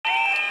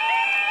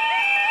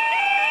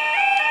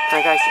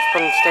Hi guys, it's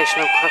Spondon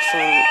Station. I'm crossing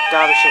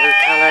Derbyshire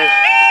Callow.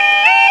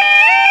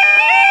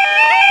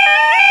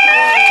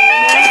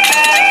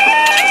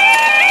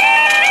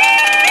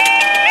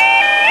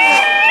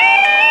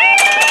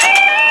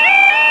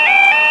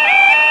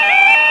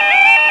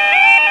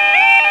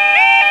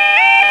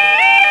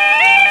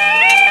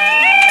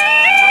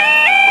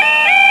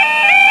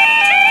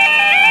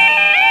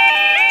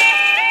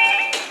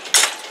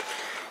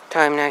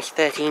 Time now is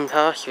 13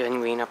 past, we've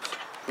only been up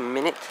a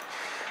minute.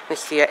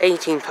 This is the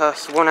 18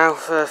 past, 1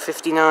 Alpha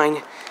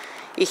 59,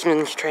 East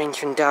Midlands trains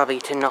from Derby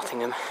to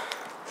Nottingham.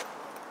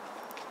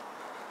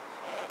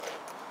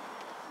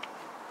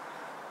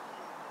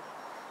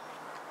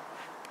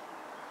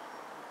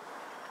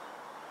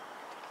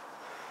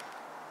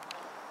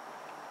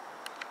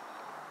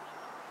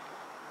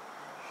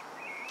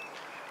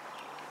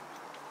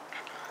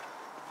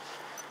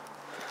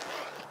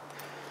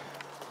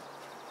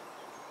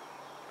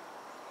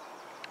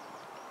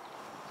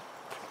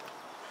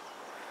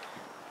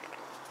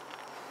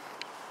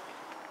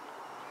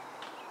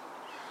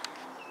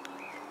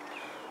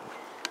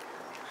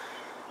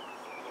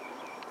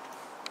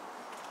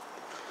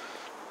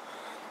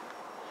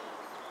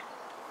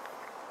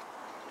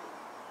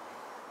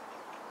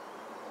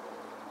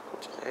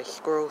 So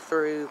scroll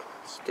through,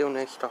 still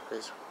no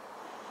stoppers.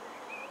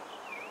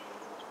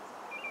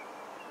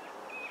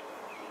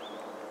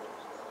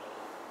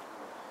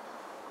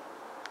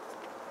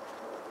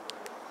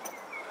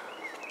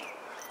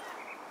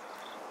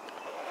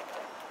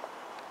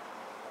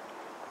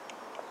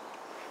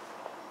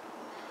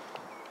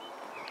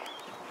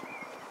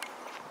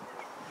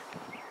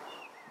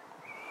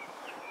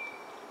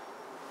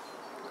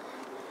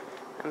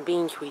 And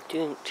beans we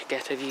don't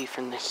get a view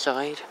from this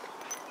side.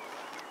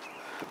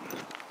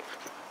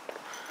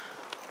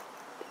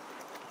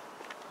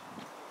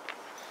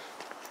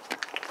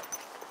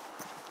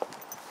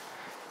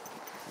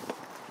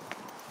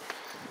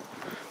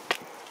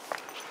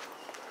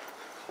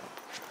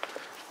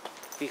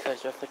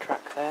 Because of the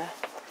track there.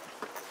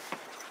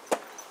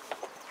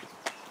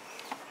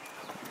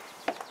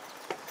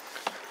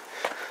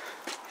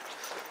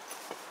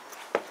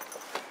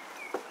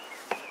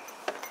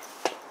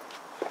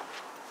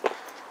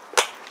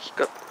 It's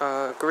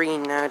got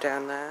green now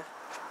down there.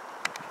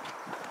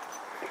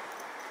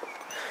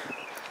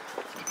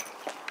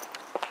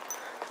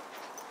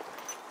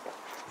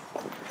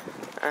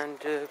 And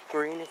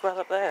green as well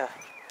up there.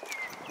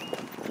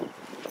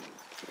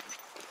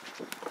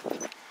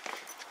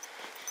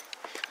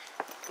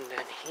 And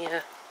then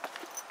here.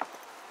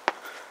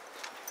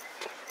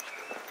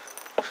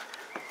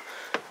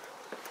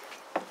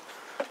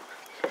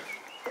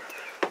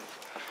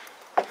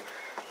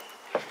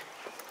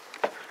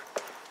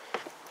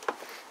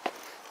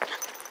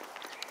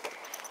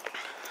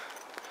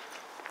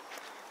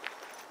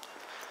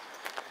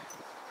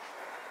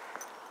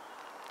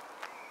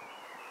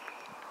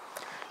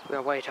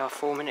 We'll wait our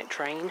 4-minute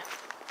train.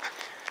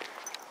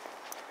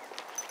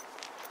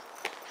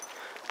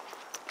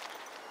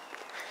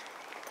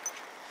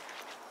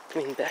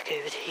 Coming back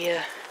over to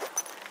here,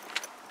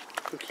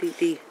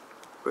 completely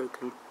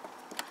broken,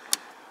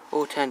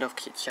 all turned off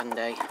because it's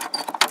Sunday.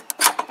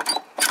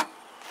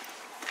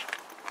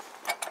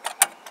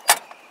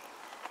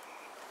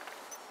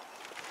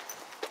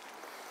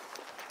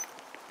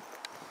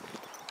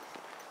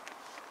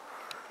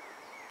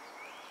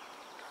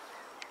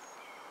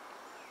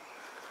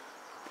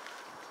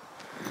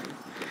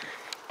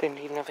 Don't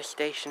even have a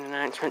station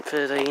announcement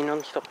for the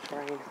non-stop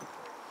train.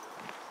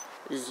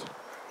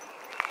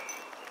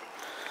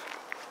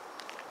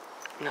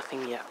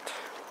 Nothing yet.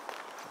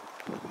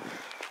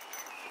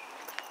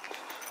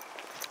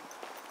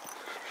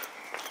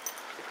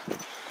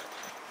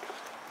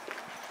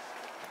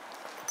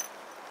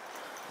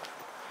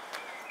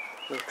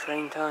 No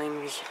train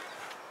times.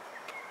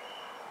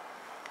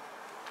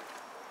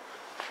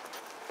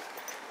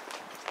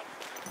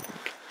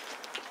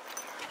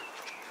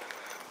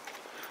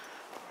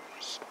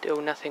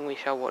 Still nothing, we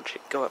shall watch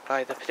it go up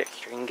by the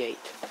pedestrian gate.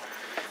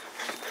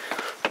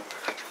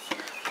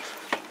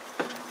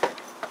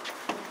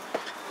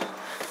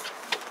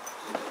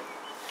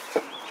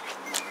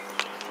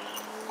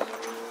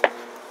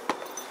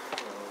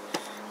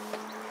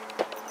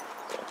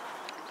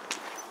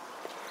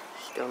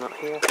 Still not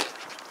here.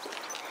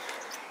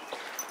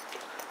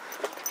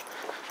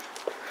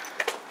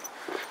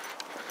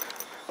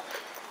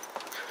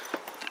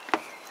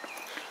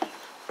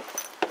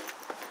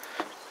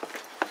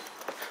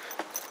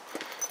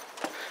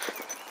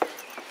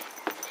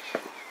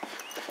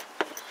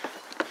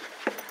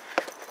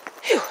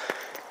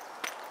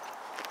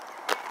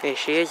 Here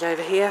she is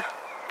over here.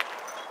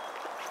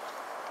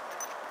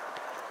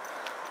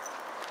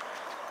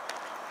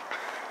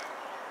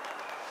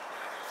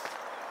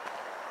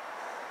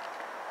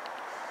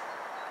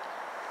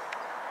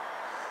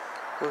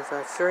 One,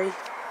 5, 3.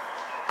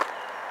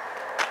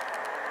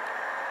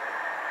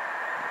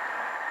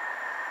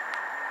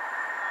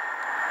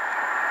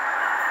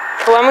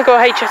 Oh, and we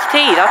got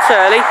HST, that's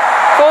early.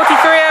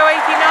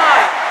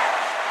 43.089.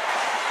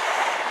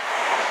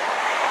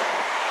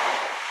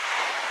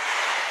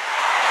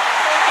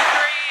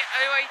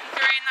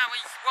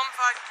 was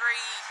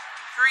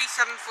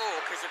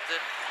 153374 because of the...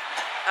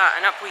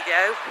 and up we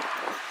go.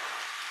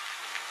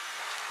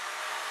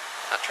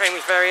 That train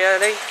was very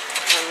early,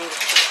 and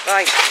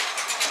right,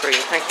 green,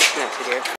 thank you for that video.